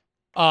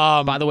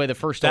 By the way, the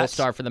first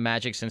All-Star for the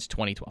Magic since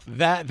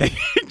 2012.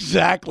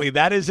 Exactly.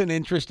 That is an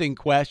interesting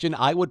question.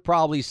 I would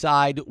probably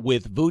side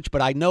with Vooch,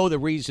 but I know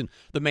the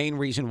main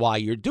reason why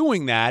you're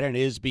doing that, and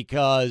it is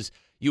because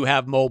you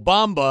have Mo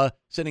Bamba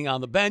sitting on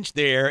the bench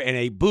there in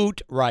a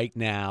boot right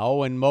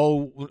now, and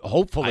Mo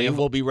hopefully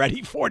will be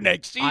ready for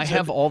next season. I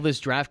have all this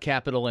draft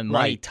capital and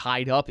money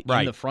tied up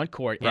in the front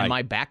court, and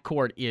my back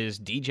court is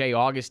DJ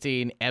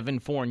Augustine, Evan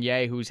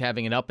Fournier, who's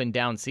having an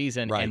up-and-down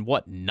season, and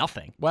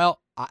nothing.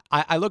 Well,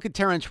 I look at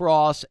Terrence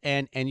Ross,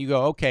 and you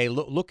go, okay,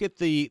 look at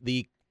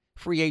the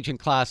free agent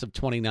class of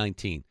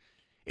 2019.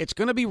 It's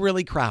going to be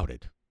really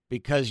crowded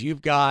because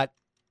you've got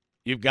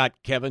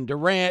Kevin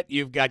Durant,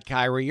 you've got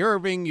Kyrie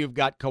Irving, you've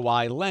got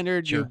Kawhi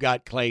Leonard, you've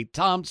got Klay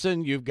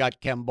Thompson, you've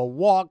got Kemba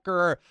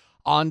Walker,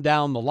 on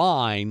down the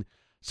line.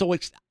 So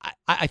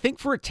I think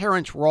for a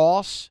Terrence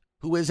Ross,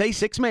 who is a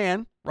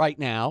six-man right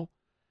now,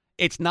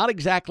 it's not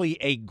exactly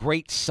a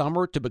great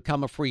summer to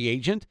become a free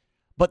agent,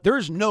 but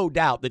there's no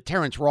doubt that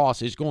Terrence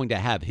Ross is going to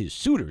have his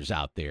suitors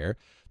out there.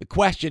 The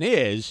question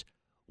is,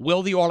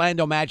 will the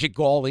Orlando Magic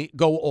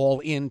go all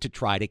in to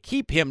try to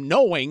keep him,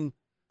 knowing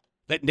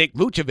that Nick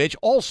Vucevic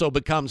also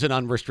becomes an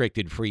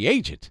unrestricted free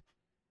agent?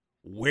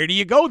 Where do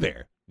you go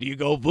there? Do you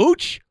go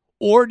Vooch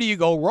or do you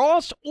go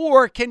Ross?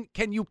 Or can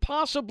you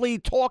possibly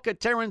talk a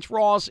Terrence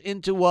Ross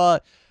into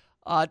a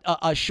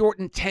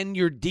shortened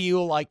 10-year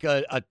deal, like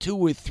a 2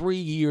 or 3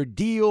 year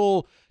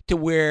deal, to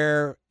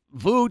where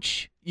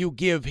Vooch, you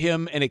give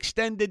him an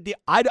extended deal?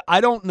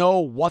 I don't know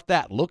what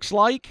that looks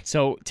like.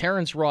 So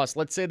Terrence Ross,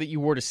 let's say that you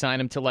were to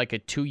sign him to like a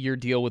 2-year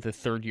deal with a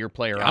third-year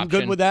player option. I'm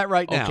good with that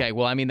right now. Okay,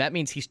 well, I mean, that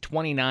means he's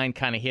 29,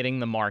 kind of hitting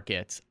the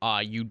market.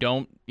 You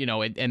don't,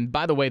 and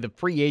by the way, the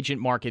free agent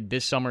market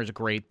this summer is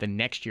great. The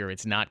next year,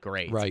 it's not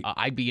great. Right.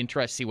 I'd be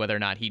interested to see whether or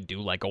not he'd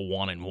do like a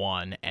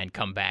 1-1 and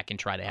come back and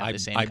try to have the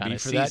same kind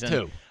of season. I'd be for that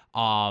too.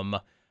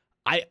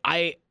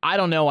 I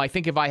don't know. I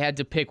think if I had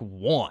to pick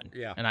one,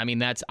 yeah, and I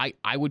mean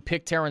I would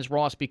pick Terrence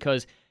Ross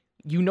because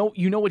you know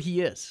what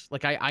he is.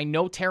 Like I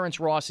know Terrence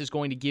Ross is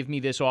going to give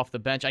me this off the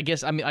bench. I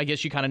guess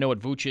you kind of know what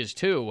Vooch is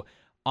too.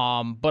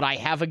 But I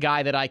have a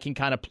guy that I can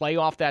kind of play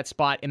off that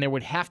spot, and there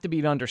would have to be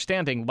an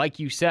understanding, like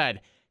you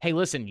said. Hey,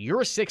 listen,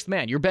 you're a sixth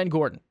man. You're Ben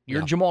Gordon.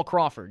 You're Jamal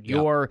Crawford.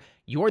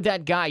 You're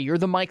that guy. You're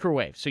the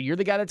microwave. So you're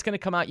the guy that's going to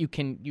come out. You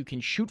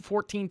can shoot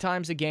 14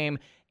 times a game,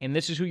 and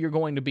this is who you're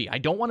going to be. I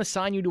don't want to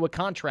sign you to a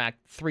contract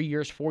 3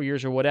 years, 4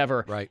 years, or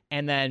whatever. Right.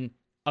 And then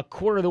a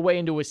quarter of the way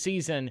into a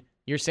season,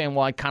 you're saying,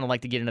 well, I'd kind of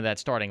like to get into that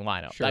starting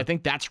lineup. Sure. I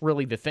think that's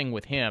really the thing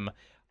with him.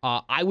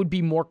 I would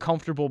be more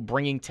comfortable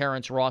bringing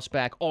Terrence Ross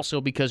back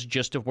also because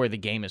just of where the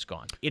game has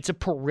gone. It's a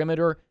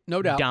perimeter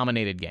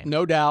dominated game.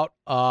 No doubt.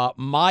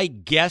 My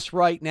guess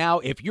right now,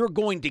 if you're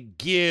going to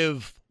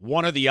give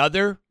one or the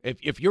other,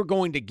 if you're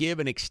going to give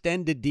an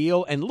extended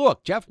deal, and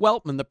look, Jeff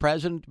Weltman, the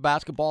president of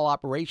basketball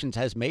operations,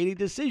 has made a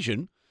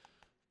decision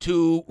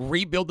to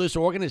rebuild this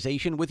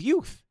organization with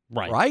youth.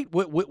 Right?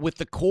 With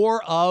the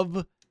core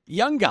of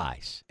young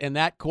guys. And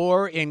that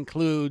core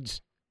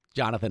includes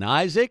Jonathan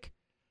Isaac,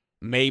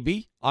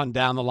 maybe on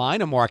down the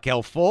line, a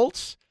Markelle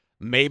Fultz,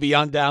 maybe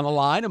on down the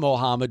line, a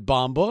Mohamed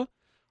Bamba,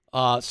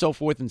 so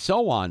forth and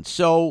so on.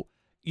 So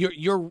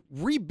you're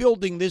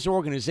rebuilding this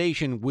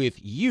organization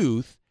with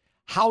youth.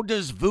 How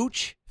does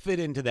Vooch fit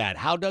into that?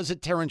 How does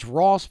Terrence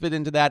Ross fit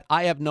into that?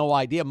 I have no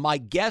idea. My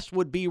guess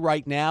would be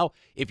right now,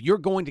 if you're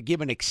going to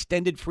give an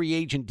extended free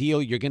agent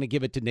deal, you're going to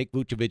give it to Nick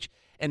Vucevic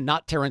and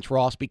not Terrence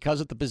Ross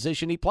because of the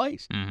position he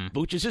plays. Mm-hmm.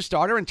 Vooch is a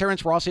starter and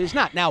Terrence Ross is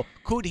not. Now,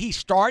 could he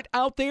start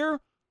out there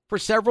for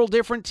several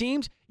different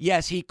teams?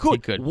 Yes, he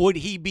could. Would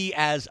he be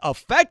as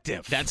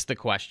effective? That's the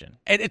question.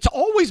 And it's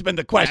always been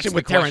the question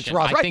with Terrence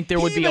Ross. Right? I think there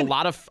would be a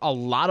lot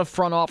of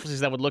front offices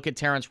that would look at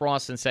Terrence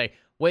Ross and say,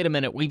 wait a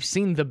minute, we've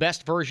seen the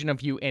best version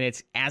of you, and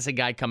it's as a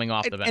guy coming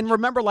off the bench. And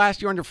remember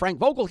last year under Frank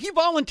Vogel, he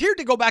volunteered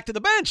to go back to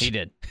the bench. He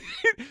did.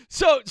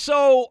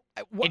 So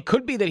it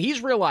could be that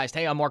he's realized,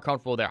 hey, I'm more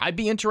comfortable there. I'd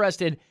be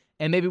interested,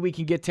 and maybe we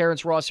can get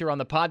Terrence Ross here on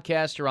the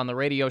podcast or on the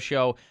radio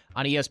show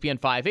on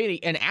ESPN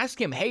 580 and ask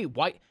him, hey,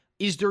 why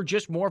is there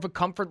just more of a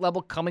comfort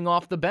level coming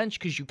off the bench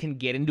because you can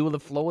get into the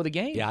flow of the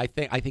game? Yeah, I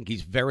think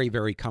he's very,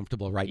 very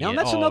comfortable right now. And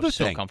that's another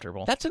thing. So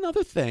comfortable. That's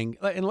another thing.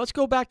 And let's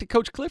go back to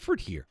Coach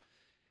Clifford here.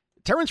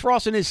 Terrence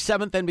Ross in his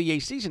 7th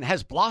NBA season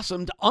has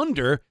blossomed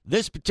under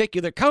this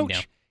particular coach.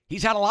 Yep.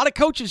 He's had a lot of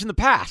coaches in the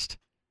past.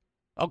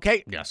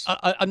 Okay? Yes.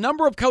 A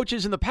number of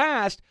coaches in the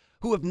past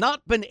who have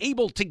not been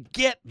able to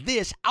get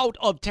this out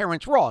of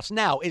Terrence Ross.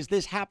 Now, is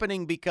this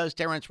happening because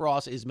Terrence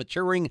Ross is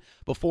maturing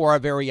before our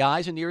very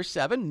eyes in year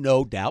 7?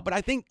 No doubt. But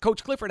I think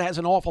Coach Clifford has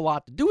an awful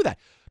lot to do with that.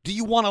 Do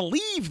you want to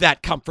leave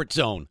that comfort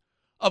zone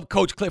of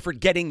Coach Clifford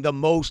getting the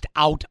most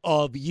out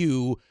of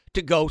you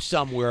to go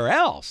somewhere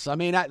else? I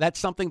mean, that's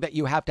something that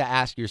you have to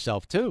ask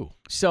yourself, too.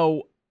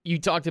 So you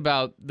talked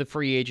about the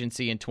free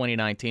agency in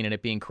 2019 and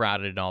it being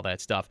crowded and all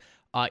that stuff.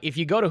 If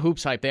you go to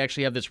Hoops Hype, they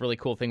actually have this really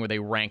cool thing where they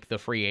rank the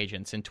free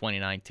agents in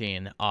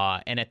 2019.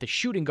 And at the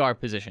shooting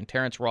guard position,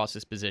 Terrence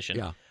Ross's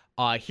position,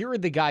 here are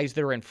the guys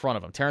that are in front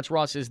of him. Terrence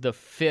Ross is the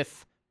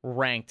 5th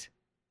ranked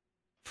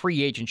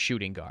free agent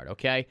shooting guard,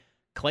 okay?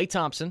 Klay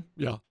Thompson.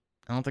 Yeah.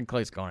 I don't think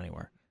Klay's going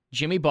anywhere.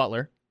 Jimmy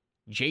Butler,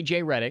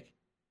 J.J. Redick,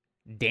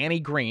 Danny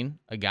Green,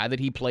 a guy that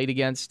he played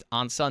against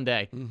on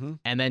Sunday,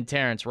 and then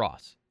Terrence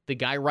Ross. The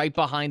guy right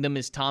behind him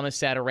is Thomas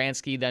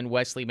Satoransky, then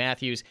Wesley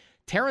Matthews.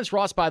 Terrence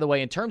Ross, by the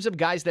way, in terms of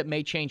guys that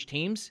may change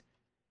teams,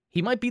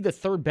 he might be the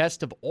third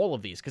best of all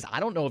of these because I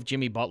don't know if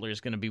Jimmy Butler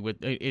is going to be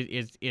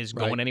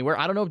going anywhere.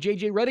 I don't know if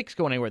J.J. Redick's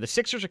going anywhere. The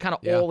Sixers are kind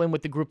of all in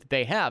with the group that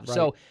they have. Right.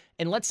 So,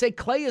 and let's say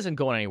Klay isn't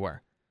going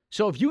anywhere.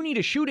 So if you need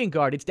a shooting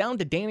guard, it's down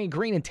to Danny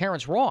Green and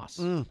Terrence Ross.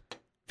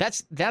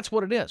 That's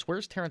what it is.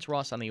 Where's Terrence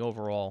Ross on the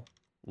overall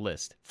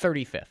list?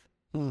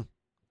 35th.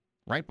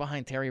 Right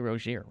behind Terry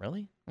Rozier.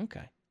 Really?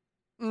 Okay.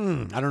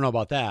 I don't know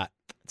about that.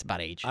 It's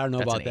about age. I don't know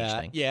that's about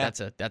that. Thing. Yeah. That's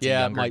a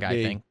younger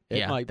guy thing.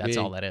 That's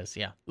all that is.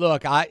 Yeah.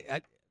 Look,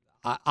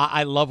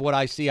 I love what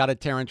I see out of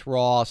Terrence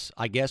Ross.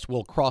 I guess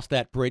we'll cross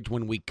that bridge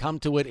when we come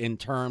to it in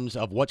terms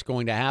of what's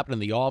going to happen in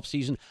the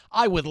offseason.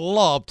 I would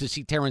love to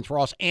see Terrence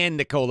Ross and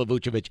Nikola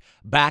Vucevic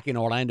back in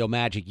Orlando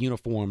Magic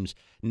uniforms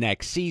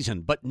next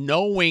season. But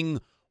knowing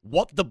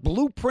what the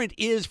blueprint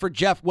is for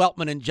Jeff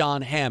Weltman and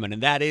John Hammond,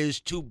 and that is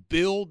to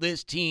build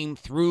this team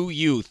through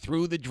youth,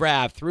 through the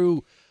draft,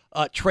 through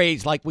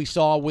trades like we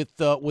saw with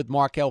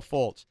Markelle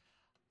Fultz.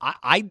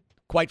 I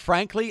quite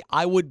frankly,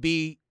 I would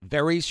be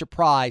very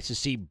surprised to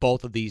see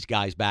both of these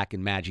guys back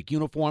in Magic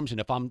uniforms. And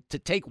if I'm to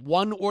take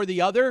one or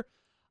the other,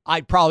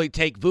 I'd probably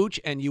take Vooch,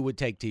 and you would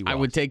take T. Ross. I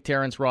would take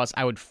Terrence Ross.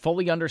 I would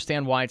fully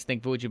understand why it's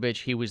think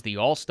Vucevic. He was the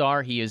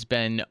all-star. He has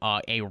been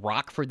a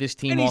rock for this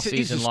team all season long.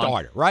 He's a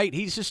starter, right?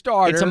 He's a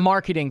starter. It's a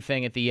marketing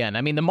thing at the end.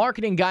 I mean, the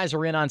marketing guys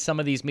are in on some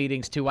of these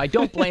meetings, too. I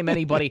don't blame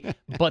anybody,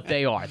 but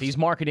they are. These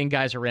marketing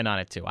guys are in on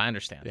it, too. I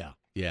understand.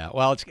 Yeah.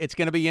 Well, it's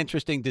going to be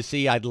interesting to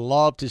see. I'd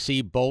love to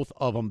see both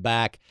of them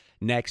back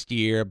next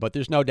year, but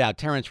there's no doubt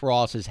Terrence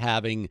Ross is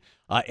having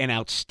an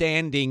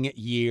outstanding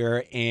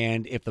year,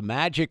 and if the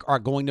Magic are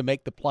going to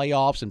make the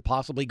playoffs and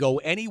possibly go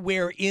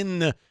anywhere in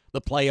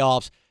the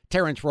playoffs,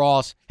 Terrence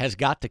Ross has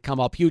got to come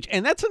up huge.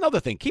 And that's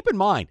another thing. Keep in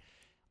mind,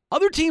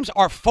 other teams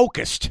are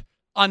focused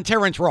on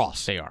Terrence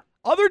Ross. They are.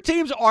 Other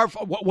teams are,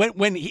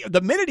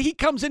 the minute he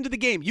comes into the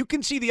game, you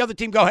can see the other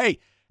team go, hey,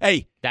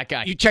 that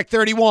guy. You check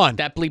 31.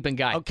 That bleeping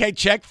guy. Okay,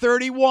 check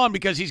 31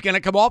 because he's going to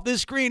come off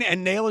this screen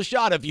and nail a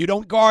shot if you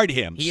don't guard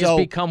him. He has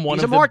become one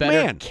of the better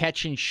man.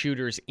 catch-and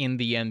shooters in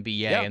the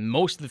NBA, and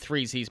most of the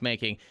threes he's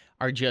making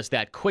are just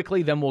that.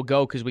 Quickly, then we'll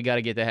go because we got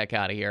to get the heck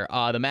out of here.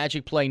 The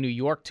Magic play New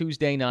York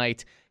Tuesday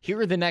night. Here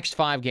are the next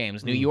 5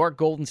 games. New York,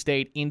 Golden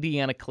State,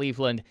 Indiana,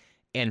 Cleveland,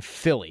 and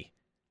Philly.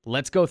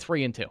 Let's go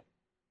 3-2.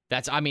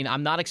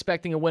 I'm not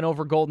expecting a win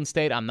over Golden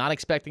State. I'm not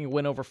expecting a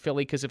win over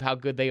Philly because of how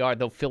good they are,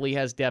 though Philly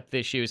has depth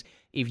issues.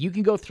 If you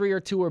can go 3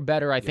 or 2 or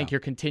better, I think you're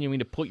continuing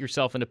to put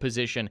yourself in a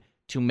position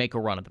to make a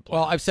run at the playoffs.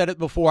 Well, I've said it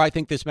before. I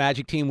think this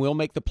Magic team will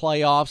make the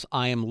playoffs.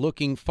 I am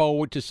looking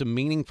forward to some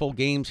meaningful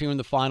games here in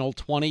the final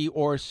 20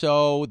 or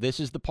so. This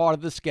is the part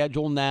of the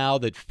schedule now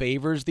that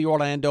favors the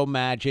Orlando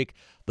Magic.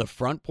 The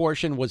front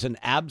portion was an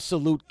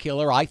absolute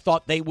killer. I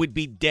thought they would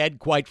be dead,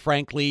 quite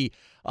frankly,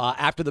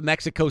 after the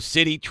Mexico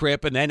City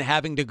trip and then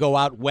having to go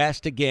out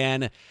west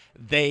again.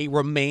 They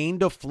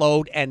remained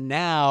afloat, and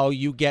now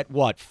you get,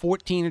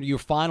 14 of your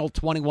final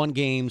 21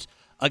 games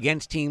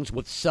against teams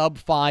with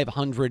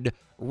sub-500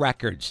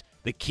 records.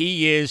 The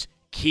key is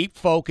keep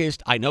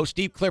focused. I know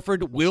Steve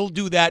Clifford will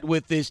do that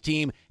with this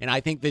team, and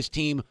I think this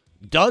team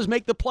does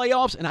make the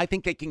playoffs, and I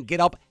think they can get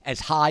up as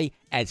high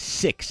as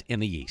 6 in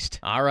the East.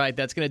 All right,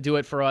 that's going to do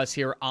it for us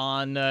here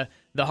on the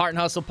Heart and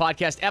Hustle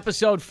Podcast,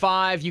 Episode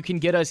 5. You can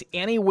get us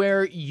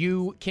anywhere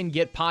you can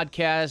get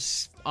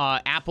podcasts,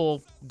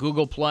 Apple,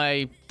 Google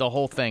Play, the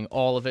whole thing,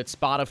 all of it,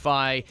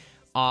 Spotify,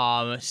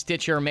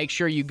 Stitcher. Make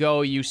sure you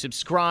go, you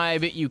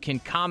subscribe, you can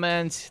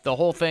comment, the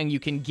whole thing. You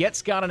can get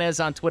Scott Inez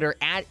on Twitter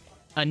at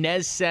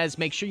Inez Says.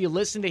 Make sure you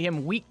listen to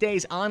him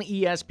weekdays on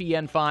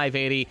ESPN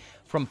 580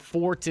 from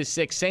 4 to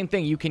 6. Same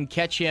thing, you can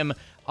catch him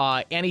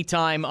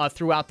anytime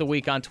throughout the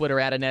week on Twitter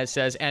at Inez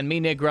Says. And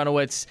me, Nick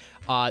Grunowitz,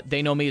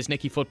 they know me as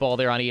Nicky Football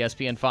there on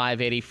ESPN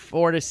 580,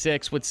 4 to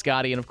 6 with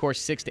Scotty, and of course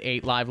 6 to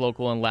 8 live,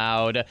 local, and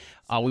loud.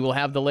 We will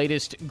have the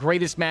latest,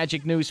 greatest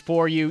Magic news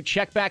for you.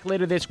 Check back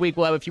later this week.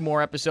 We'll have a few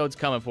more episodes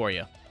coming for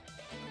you.